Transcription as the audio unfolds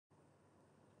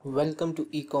Welcome to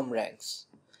Ecom Ranks.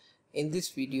 In this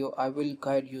video, I will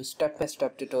guide you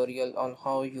step-by-step tutorial on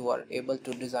how you are able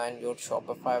to design your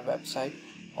Shopify website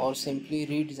or simply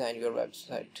redesign your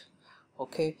website.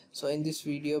 Okay, so in this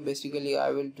video, basically I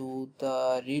will do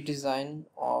the redesign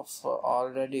of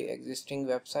already existing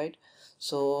website.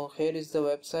 So here is the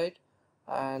website,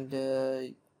 and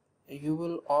you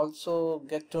will also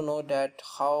get to know that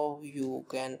how you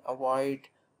can avoid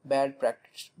bad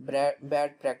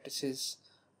practices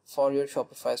for your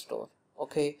Shopify store.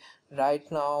 Okay, right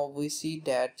now we see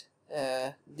that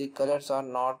the colors are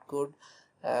not good.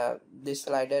 The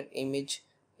slider image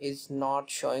is not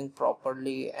showing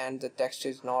properly and the text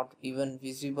is not even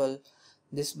visible.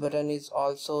 This button is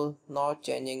also not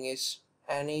changing its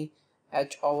any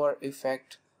edge over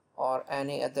effect or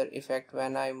any other effect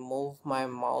when I move my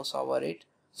mouse over it,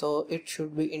 so it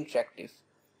should be interactive.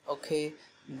 Okay,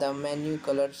 the menu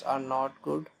colors are not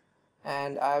good,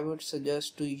 and I would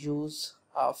suggest to use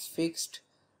a fixed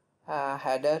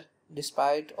header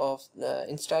instead of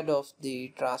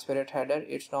the transparent header.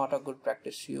 It's not a good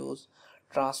practice to use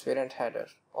transparent header.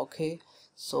 Okay,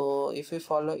 so if we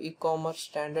follow e-commerce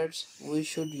standards, we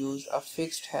should use a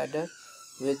fixed header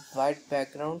with white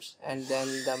backgrounds and then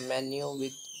the menu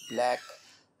with black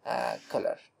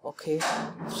color. Okay,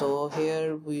 so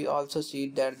here we also see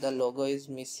that the logo is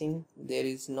missing. There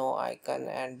is no icon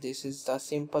and this is the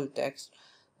simple text.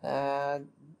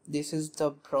 This is the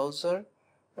browser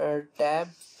tab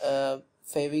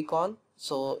favicon,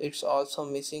 so it's also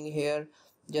missing here.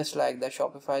 Just like the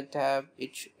Shopify tab,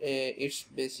 it's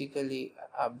basically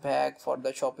a bag for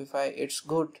the Shopify. It's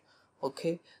good.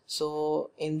 Okay, so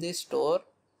in this store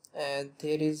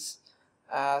there is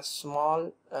a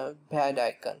small bad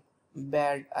icon.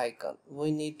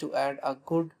 We need to add a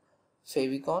good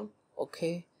favicon.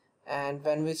 Okay, and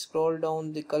when we scroll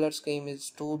down, the color scheme is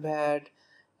too bad.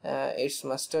 It's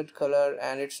mustard color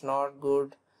and it's not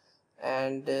good,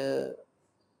 and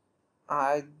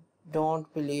I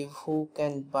don't believe who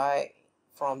can buy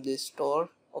from this store.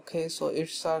 Okay, so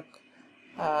it's a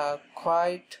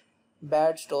quite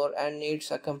bad store and needs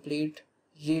a complete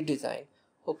redesign.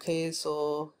 Okay,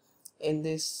 so in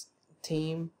this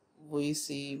theme we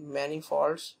see many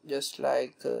faults, just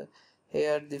like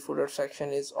here the footer section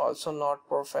is also not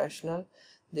professional.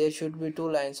 There should be two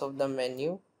lines of the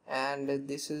menu, and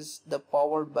this is the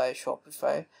powered by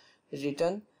Shopify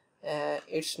written.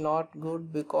 It's not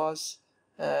good because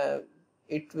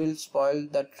it will spoil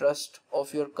the trust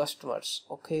of your customers.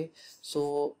 Okay,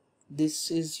 so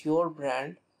this is your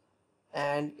brand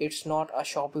and it's not a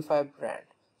Shopify brand,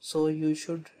 so you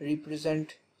should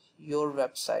represent your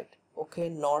website. Okay,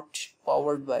 not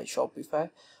powered by Shopify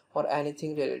or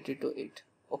anything related to it.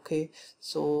 Okay,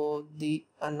 so the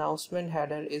announcement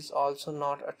header is also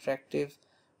not attractive.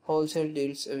 Wholesale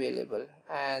deals available,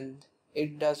 and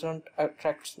it doesn't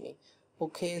attract me.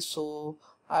 Okay, so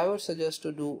I would suggest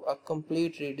to do a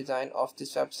complete redesign of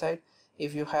this website.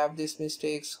 If you have these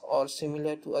mistakes or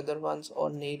similar to other ones or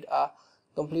need a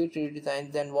complete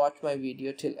redesign, then watch my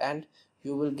video till end.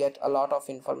 You will get a lot of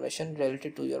information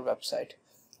related to your website.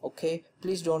 Okay,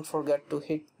 please don't forget to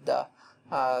hit the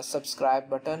subscribe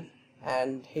button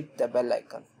and hit the bell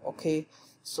icon. Okay,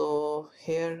 so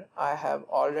here I have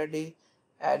already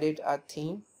added a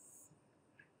theme.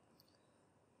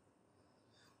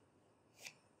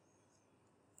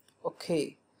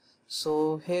 Okay,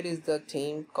 so here is the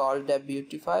theme called the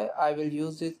Beautify. I will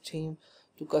use this theme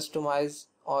to customize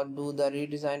or do the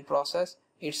redesign process.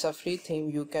 It's a free theme.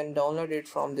 You can download it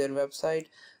from their website.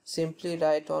 Simply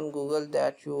write on Google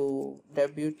that you the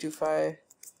Beautify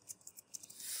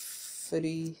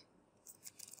free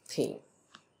theme.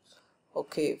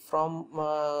 Okay, from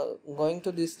going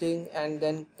to this link and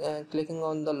then clicking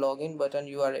on the login button,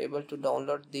 you are able to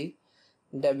download the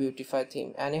Beautify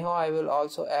theme. Anyhow, I will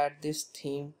also add this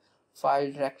theme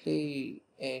file directly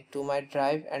to my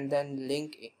drive and then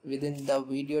link within the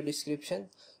video description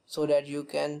so that you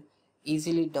can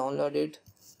easily download it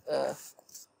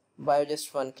by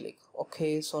just one click.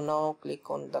 Okay, so now click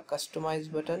on the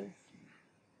customize button.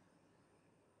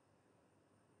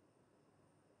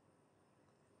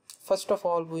 First of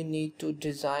all, we need to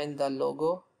design the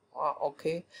logo.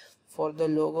 Okay, for the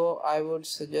logo I would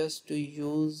suggest to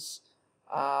use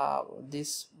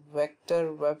this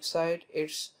vector website.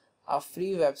 It's a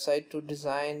free website to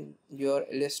design your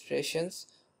illustrations.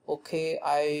 Okay,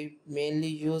 I mainly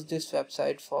use this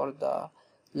website for the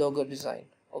logo design.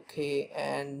 Okay,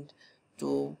 and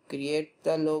to create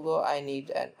the logo I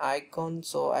need an icon,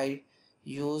 so I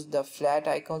use the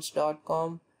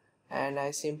flaticons.com and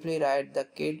I simply write the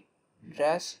kid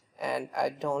dress and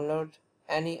I download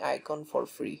any icon for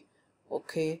free.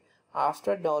 Okay,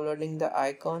 After downloading the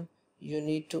icon, you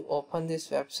need to open this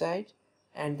website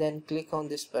and then click on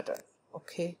this button.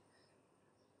 Okay,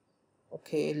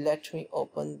 let me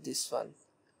open this one.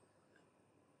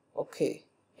 Okay,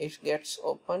 it gets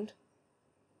opened.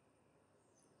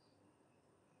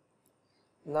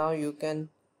 Now you can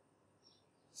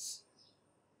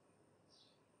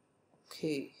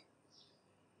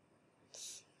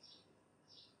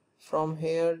from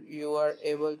here you are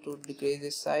able to decrease the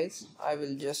size. I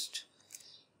will just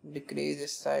decrease the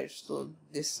size to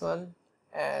this one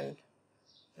and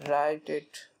write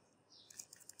it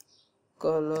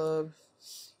color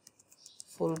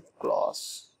full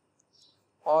class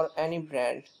or any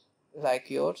brand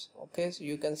like yours. Okay, so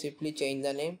you can simply change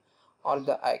the name or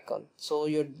the icon. So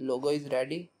your logo is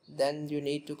ready. Then you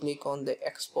need to click on the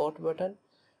export button,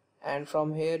 and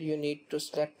from here you need to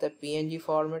select the PNG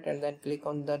format and then click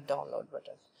on the download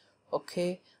button.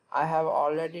 Okay, I have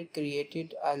already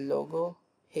created a logo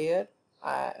here.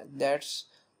 That's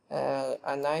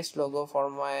a nice logo for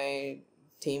my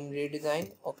theme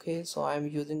redesign. Okay, so I'm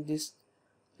using this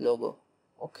logo.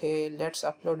 Okay, let's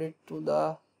upload it to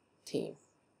the theme.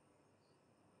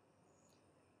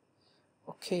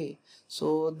 Okay,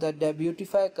 so the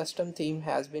Debutify custom theme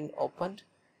has been opened.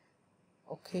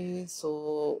 Okay,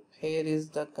 so here is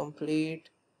the complete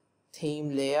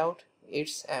theme layout.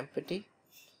 It's empty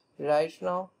right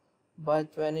now, but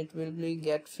when it will be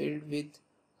get filled with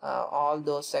all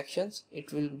those sections,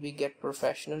 it will be get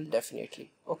professional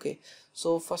definitely. Okay,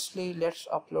 so firstly let's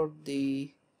upload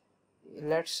the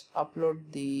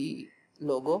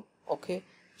logo. Okay,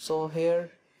 so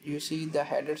here you see the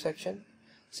header section.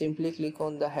 Simply click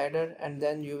on the header and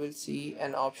then you will see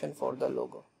an option for the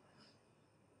logo.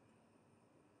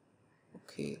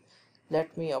 Okay,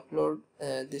 let me upload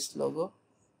this logo.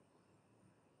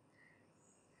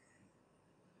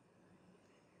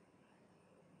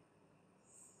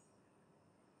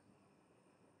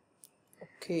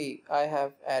 Okay, I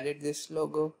have added this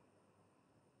logo.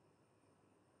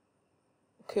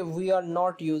 Okay, we are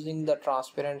not using the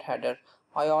transparent header.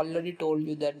 I already told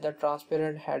you that the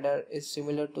transparent header is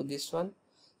similar to this one.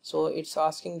 So it's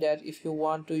asking that if you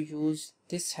want to use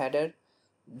this header,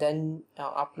 then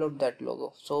upload that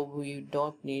logo. So we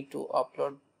don't need to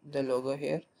upload the logo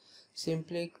here.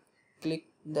 Simply click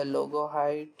the logo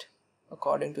height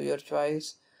according to your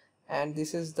choice, and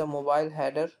this is the mobile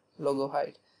header logo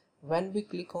height. When we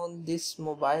click on this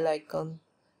mobile icon,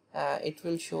 it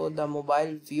will show the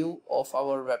mobile view of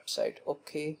our website.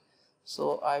 Okay,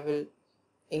 so I will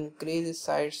increase the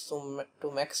size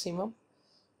to maximum.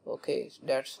 Okay,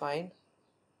 that's fine.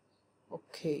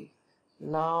 Okay,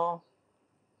 now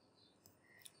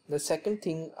the second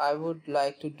thing I would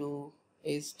like to do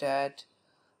is that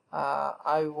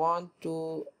I want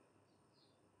to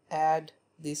add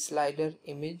the slider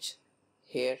image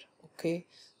here. Okay,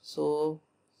 so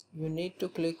you need to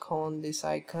click on this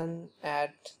icon,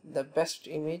 add the best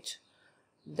image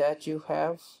that you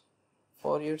have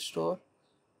for your store.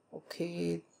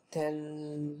 Okay,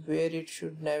 then where it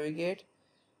should navigate,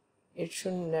 it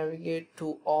should navigate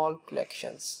to all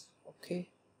collections. Okay,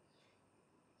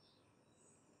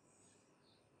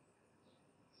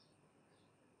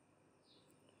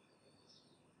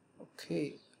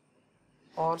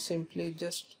 or simply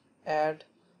just add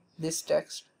this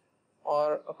text,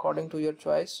 or according to your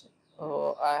choice.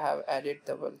 I have added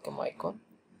the welcome icon.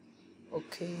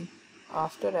 Okay,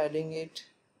 after adding it,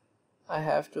 I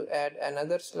have to add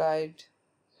another slide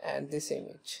and this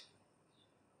image.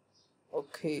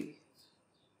 Okay,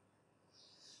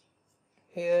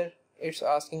 here it's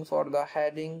asking for the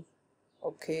heading.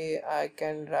 Okay, I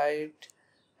can write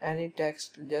any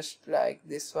text just like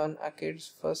this one, a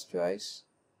kid's first choice.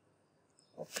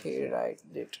 Okay, write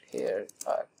it here,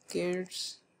 a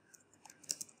kid's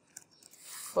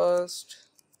first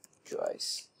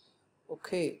choice.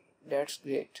 Okay, that's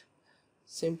great.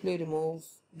 Simply remove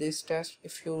this text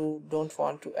if you don't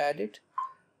want to add it,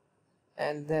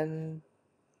 and then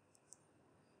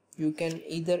you can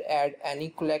either add any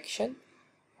collection,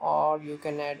 or you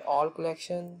can add all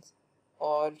collections,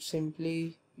 or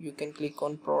simply you can click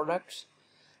on products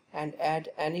and add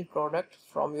any product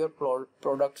from your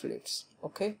product list.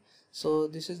 Okay, so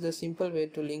this is the simple way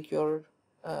to link your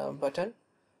button.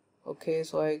 Okay,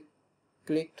 so I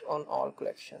clicked on all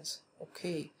collections.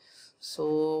 Okay,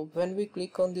 so when we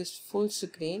click on this full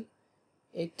screen,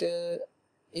 it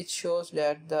shows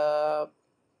that the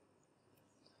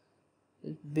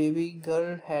baby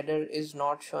girl header is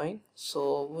not showing,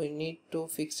 so we need to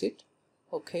fix it.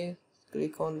 Okay,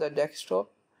 click on the desktop,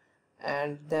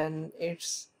 and then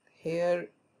it's here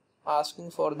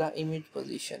asking for the image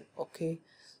position. Okay,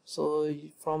 so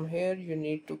from here you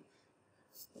need to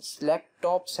select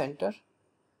top center.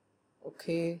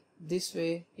 Okay, this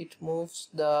way it moves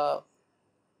the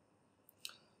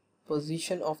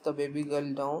position of the baby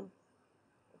girl down.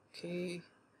 Okay,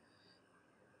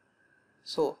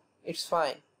 so it's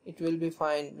fine, it will be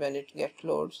fine when it gets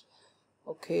loads.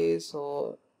 Okay,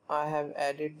 so I have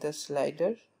added the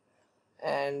slider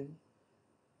and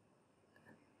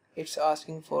it's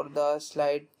asking for the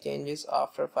slide changes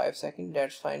after 5 seconds.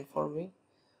 That's fine for me.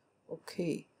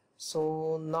 Okay,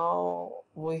 so now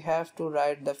we have to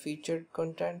write the featured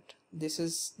content.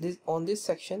 This on this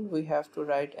section we have to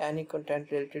write any content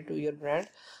related to your brand.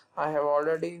 I have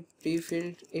already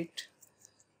pre-filled it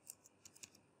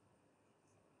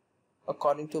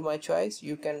according to my choice.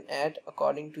 You can add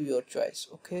according to your choice.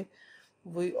 Okay,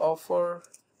 we offer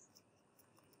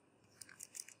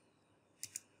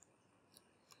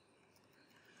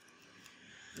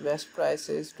best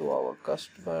prices to our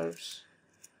customers.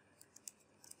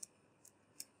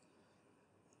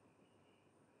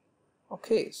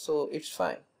 Okay, so it's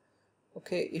fine.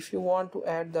 Okay, if you want to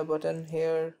add the button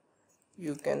here,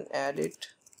 you can add it.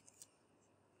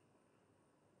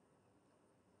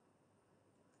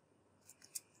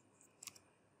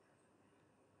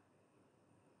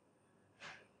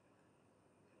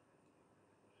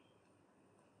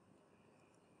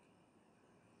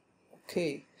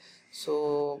 Okay,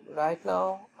 so right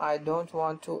now I don't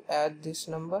want to add this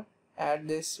number, add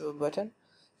this button,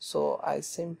 so I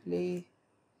simply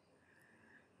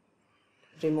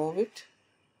remove it.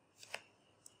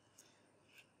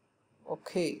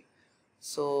 Okay,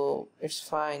 so it's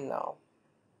fine now.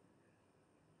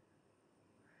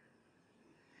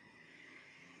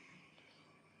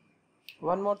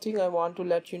 One more thing I want to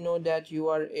let you know, that you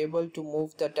are able to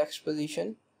move the text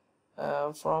position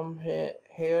from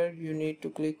here. You need to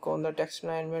click on the text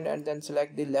alignment and then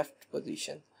select the left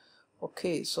position.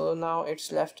 Okay, so now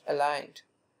it's left aligned,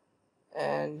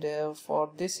 and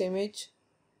for this image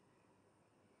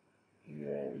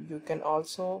you can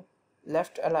also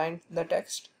left align the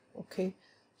text. Okay,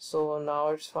 so now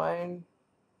it's fine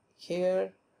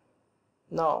here.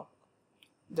 Now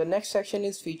the next section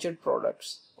is featured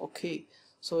products. Okay,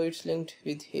 so it's linked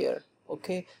with here.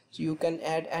 Okay, so you can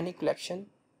add any collection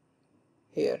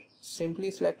here.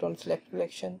 Simply select on select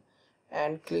collection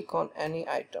and click on any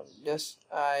item.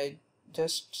 I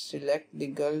just select the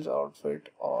girl's outfit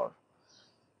or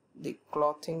the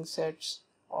clothing sets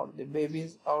or the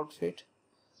baby's outfit.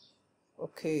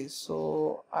 Okay,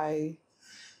 so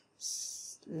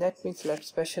let me select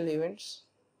special events.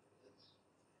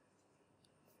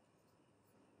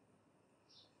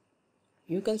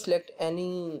 You can select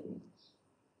any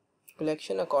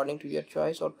collection according to your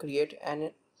choice or create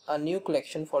a new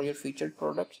collection for your featured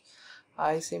products.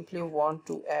 I simply want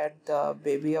to add the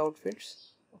baby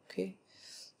outfits. Okay,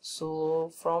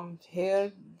 so from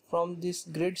here, from this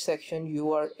grid section,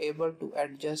 you are able to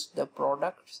adjust the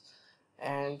products,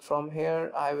 and from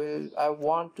here I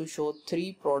want to show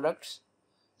 3 products.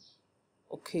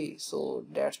 Okay, so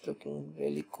that's looking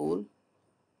really cool.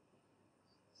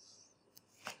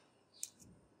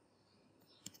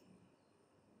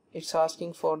 It's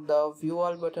asking for the view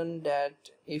all button, that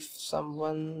if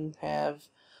someone have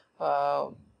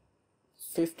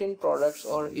 15 products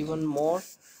or even more,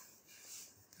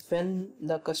 when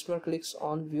the customer clicks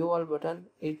on view all button,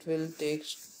 it will take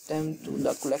them to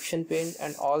the collection page,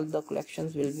 and all the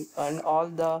collections will be, and all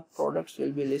the products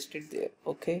will be listed there.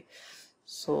 Okay,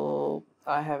 so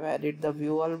I have added the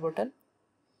view all button.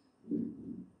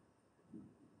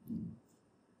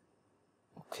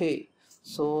 Okay,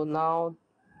 so now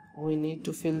we need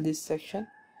to fill this section.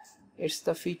 It's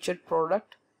the featured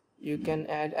product. You can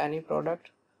add any product.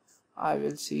 I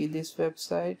will see this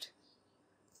website.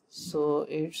 So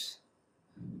it's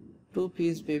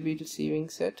 2-piece baby receiving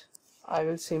set. I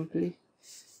will simply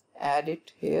add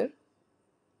it here.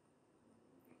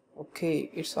 Okay,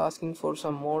 it's asking for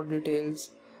some more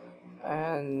details,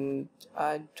 and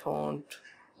I don't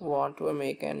want to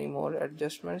make any more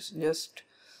adjustments. Just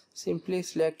simply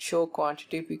select show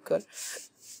quantity picker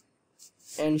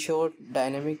and show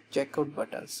dynamic checkout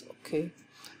buttons. Okay,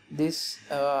 this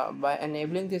by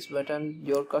enabling this button,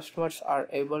 your customers are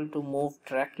able to move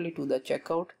directly to the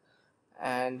checkout,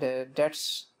 and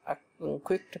that's a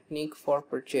quick technique for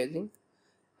purchasing.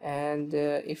 And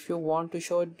if you want to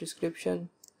show description,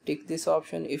 tick this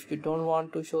option. If you don't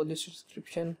want to show this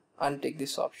description, untick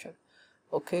this option.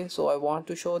 Okay, so I want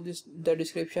to show the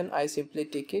description. I simply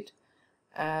tick it,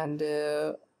 and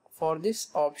for this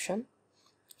option,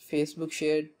 Facebook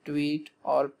share, tweet,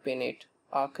 or pin it.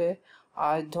 Okay,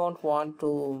 I don't want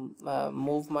to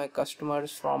move my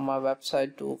customers from my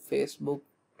website to Facebook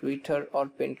Twitter or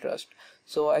Pinterest.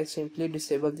 So I simply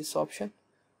disable this option.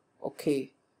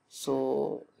 Okay,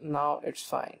 so now it's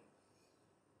fine.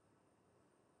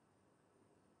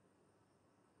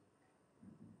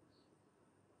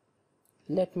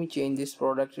 Let me change this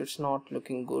product, it's not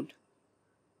looking good.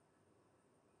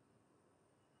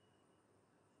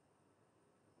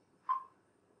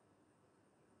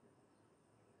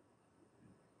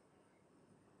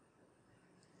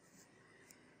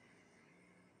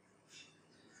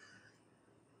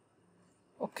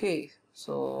 Okay,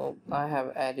 so I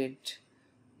have added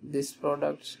this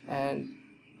product, and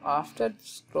after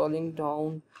scrolling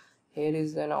down, here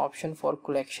is an option for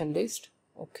collection list.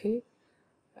 Okay,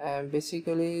 and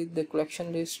basically the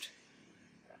collection list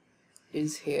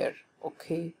is here.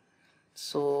 Okay,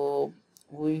 so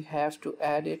we have to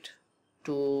add it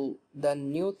to the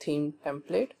new theme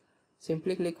template.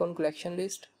 Simply click on collection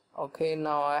list. Okay,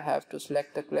 now I have to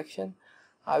select the collection.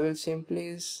 I will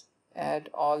simply add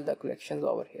all the collections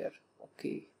over here.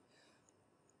 Okay,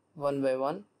 one by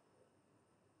one.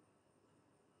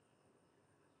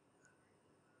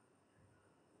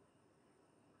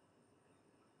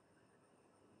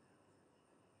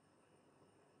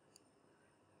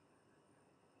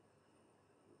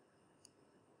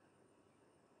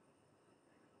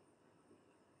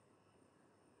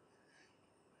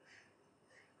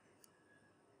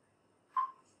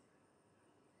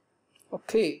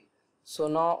 Okay, so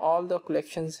now all the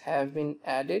collections have been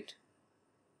added.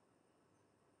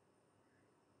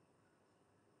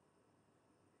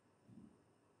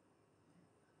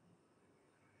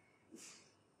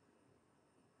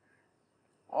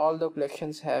 All the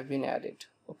collections have been added.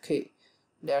 Okay,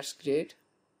 that's great.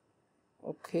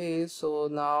 Okay, so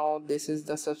now this is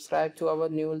the subscribe to our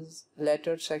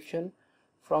newsletter section.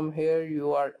 From here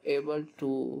you are able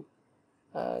to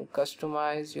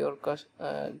customize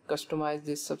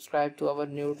this subscribe to our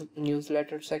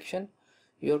newsletter section.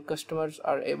 Your customers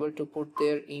are able to put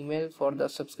their email for the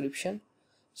subscription,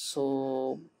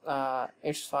 so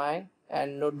it's fine,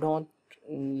 and don't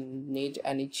need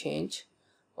any change.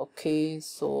 Okay,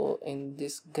 so in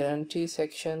this guarantee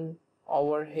section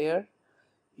over here,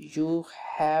 you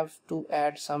have to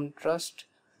add some trust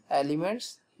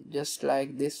elements, just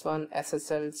like this one,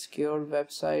 SSL secure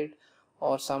website,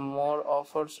 or some more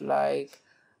offers like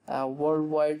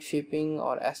worldwide shipping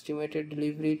or estimated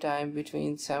delivery time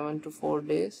between 7 to 4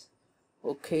 days.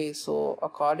 Okay, so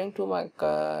according to my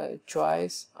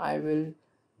choice, I will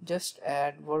just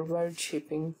add worldwide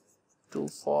shipping to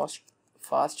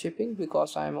fast shipping,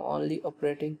 because I'm only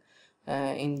operating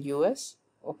in US.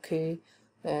 Okay,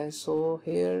 and so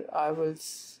here I will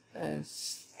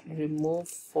remove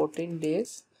 14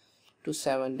 days to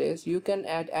 7 days. You can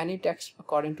add any text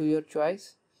according to your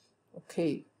choice.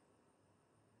 Okay,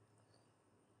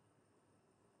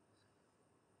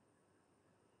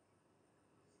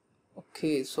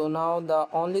 okay, so now the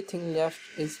only thing left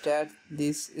is that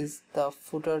this is the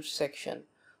footer section.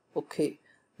 Okay,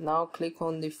 now click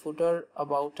on the footer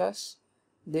about us.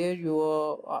 There you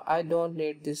are. I don't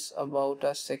need this about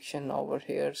us section over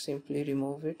here, simply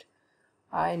remove it.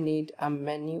 I need a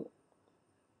menu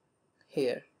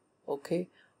here. Okay,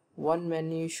 one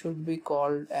menu should be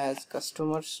called as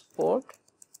customer support,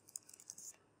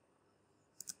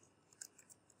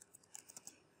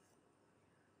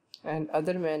 and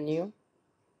other menu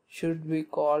should be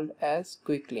called as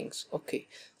quick links. Okay,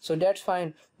 so that's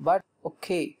fine, but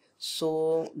okay,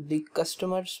 so the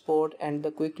customer support and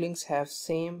the quick links have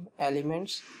same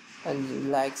elements,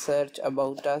 and like search,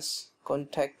 about us,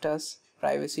 contact us,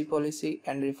 privacy policy,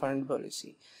 and refund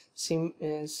policy.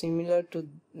 Similar to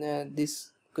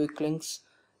this quick links.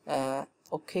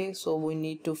 Okay, so we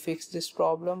need to fix this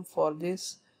problem. For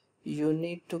this, you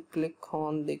need to click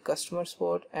on the customer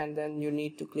support, and then you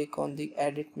need to click on the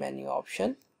edit menu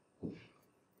option.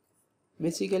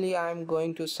 Basically, I'm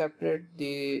going to separate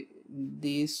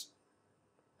these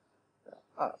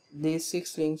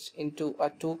 6 links into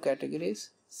 2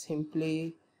 categories.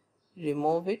 Simply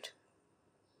remove it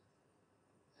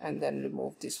and then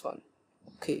remove this one.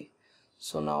 Okay,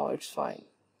 so now it's fine.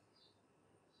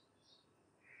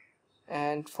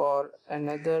 And for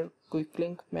another quick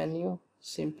link menu,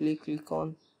 simply click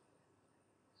on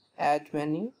add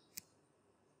menu.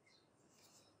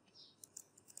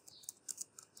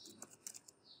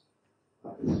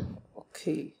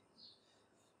 Okay,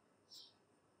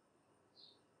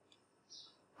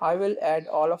 I will add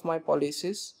all of my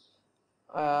policies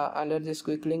under this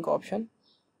quick link option.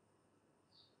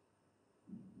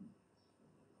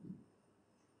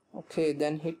 Okay,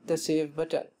 then hit the save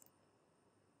button.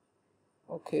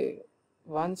 Okay,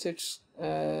 once it's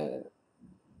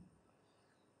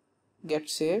get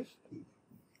saved,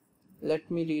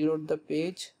 let me reload the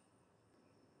page.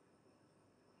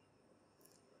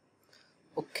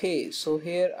 Okay, so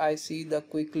here I see the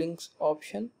quick links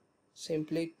option.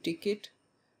 Simply tick it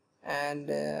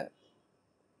and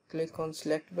click on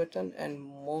select button and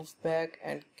move back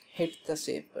and hit the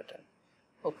save button.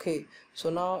 Okay, so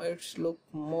now it's look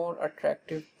more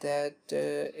attractive that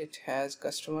it has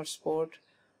customer support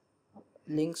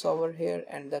links over here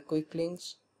and the quick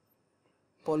links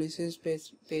policies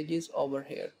pages over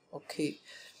here. Okay,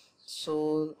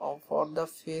 so for the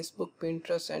Facebook,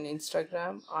 Pinterest and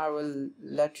Instagram, I will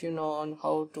let you know on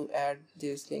how to add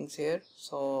these links here.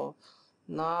 So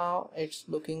now it's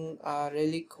looking a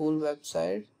really cool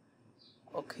website.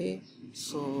 Okay,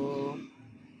 so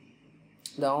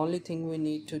the only thing we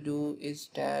need to do is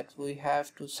that we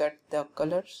have to set the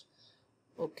colors.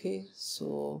 Okay,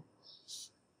 so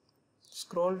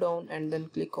scroll down and then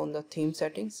click on the theme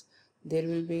settings. There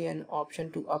will be an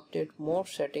option to update more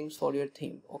settings for your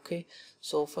theme. Okay,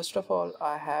 so first of all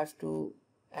I have to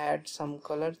add some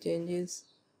color changes.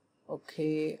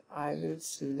 Okay, I will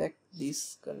select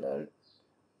this color.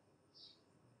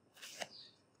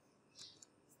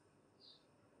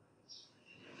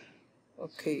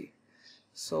 Okay,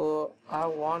 so I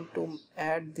want to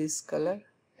add this color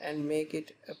and make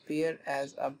it appear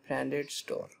as a branded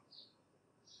store.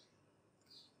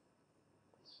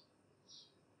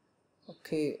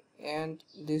 Okay, and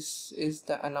this is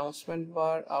the announcement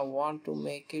bar. I want to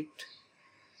make it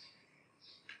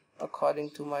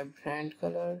according to my brand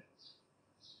color.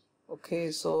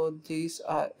 Okay, so is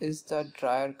the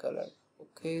dryer color.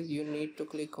 Okay, you need to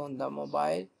click on the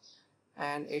mobile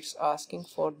and it's asking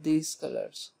for these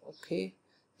colors. Okay,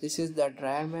 this is the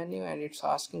dryer menu and it's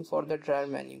asking for the dryer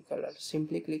menu color.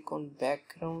 Simply click on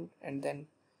background and then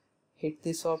hit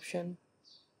this option.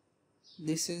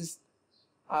 This is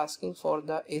asking for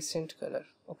the accent color.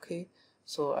 Okay,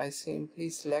 so I simply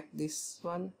select this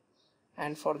one,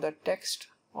 and for the text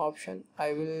option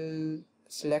I will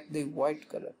select the white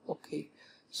color. Okay,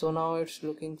 so now it's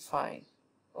looking fine.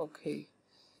 Okay,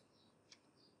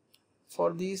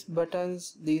 for these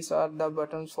buttons, these are the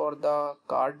buttons for the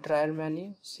card dryer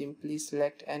menu. Simply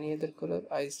select any other color.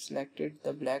 I selected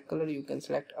the black color. You can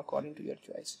select according to your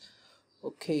choice.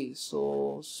 Okay,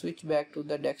 so switch back to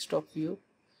the desktop view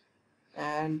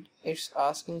and it's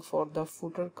asking for the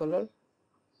footer color.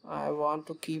 I want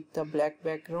to keep the black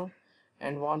background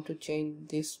and want to change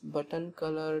this button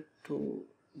color to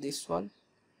this one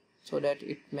so that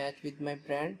it match with my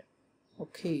brand.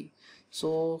 Okay,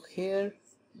 so here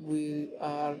we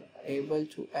are able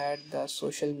to add the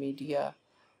social media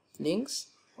links.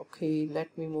 Okay,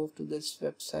 let me move to this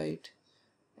website,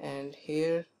 and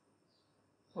here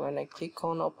when I click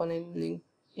on open in link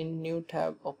in new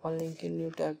tab, open link in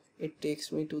new tab, it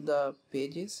takes me to the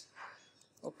pages.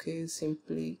 Okay,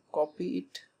 simply copy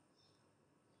it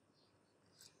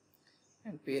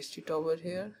and paste it over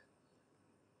here.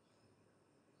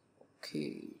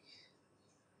 Okay,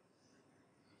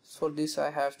 for this I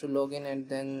have to log in and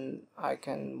then I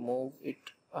can move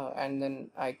it and then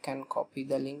I can copy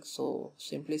the link. So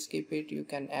simply skip it. You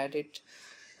can add it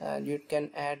and you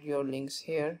can add your links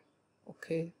here.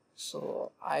 Okay,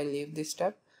 so I leave this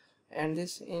step and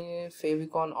this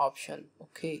favicon option.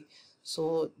 Okay,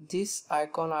 so this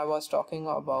icon I was talking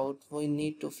about, we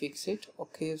need to fix it.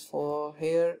 Okay, for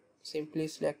here simply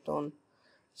select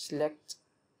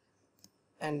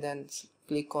and then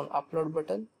click on upload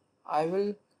button. I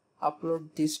will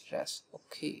upload this dress.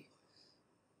 Okay,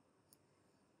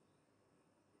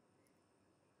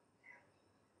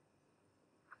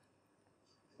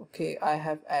 okay, I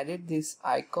have added this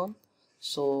icon.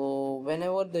 So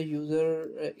whenever the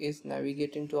user is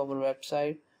navigating to our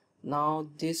website, now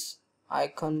this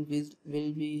icon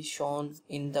will be shown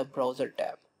in the browser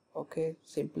tab. Okay,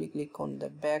 simply click on the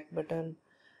back button,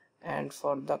 and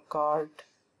for the cart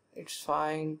it's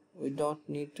fine, we don't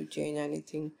need to change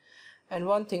anything. And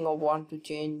one thing I want to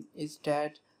change is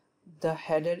that the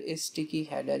header is sticky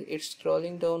header. It's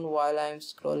scrolling down while I'm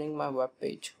scrolling my web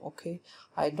page. Okay,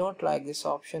 I don't like this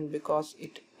option because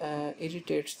it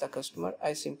irritates the customer.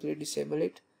 I simply disable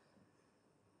it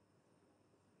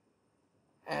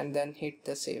and then hit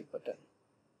the save button.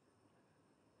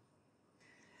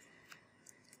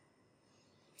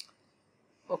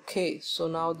 Okay, so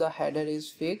now the header is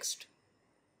fixed.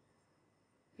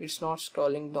 It's not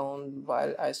scrolling down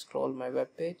while I scroll my web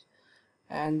page,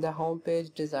 and the home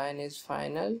page design is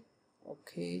final.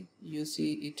 Okay, you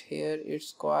see it here.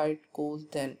 It's quite cool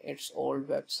than its old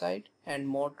website and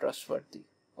more trustworthy.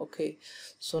 Okay,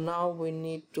 so now we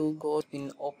need to go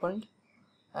in opened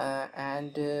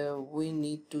and we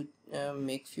need to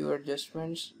make few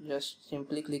adjustments, just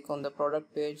simply click on the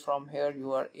product page. From here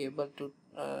you are able to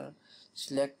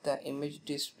select the image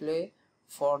display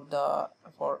for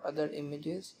other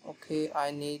images. Okay,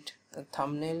 I need a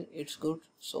thumbnail, it's good,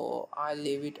 so I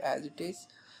leave it as it is.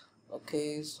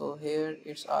 Okay, so here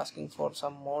it's asking for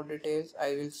some more details.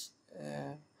 I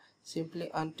will simply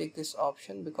untick this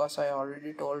option because I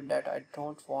already told that I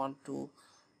don't want to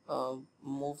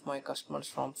move my customers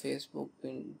from Facebook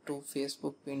to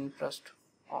Facebook, Pinterest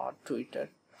or Twitter.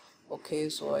 Okay,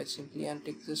 so I simply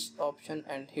untick this option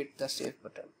and hit the save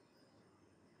button.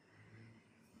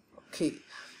 Okay,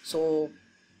 so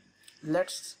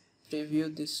let's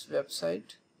preview this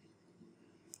website.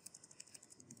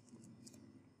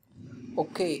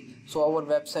 Okay, so our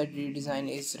website redesign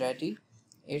is ready.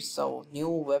 It's a new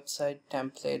website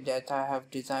template that I have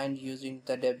designed using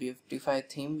the WFtify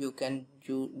theme. You can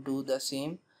do the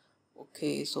same.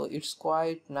 Okay, so it's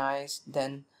quite nice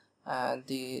than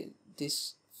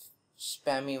this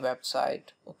spammy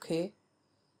website. Okay,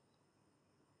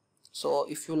 so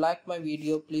if you like my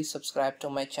video, please subscribe to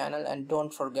my channel and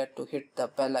don't forget to hit the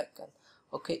bell icon.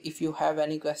 Okay, if you have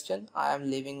any question, I am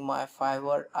leaving my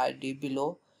Fiverr ID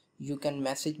below. You can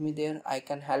message me there. I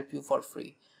can help you for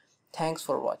free. Thanks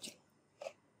for watching.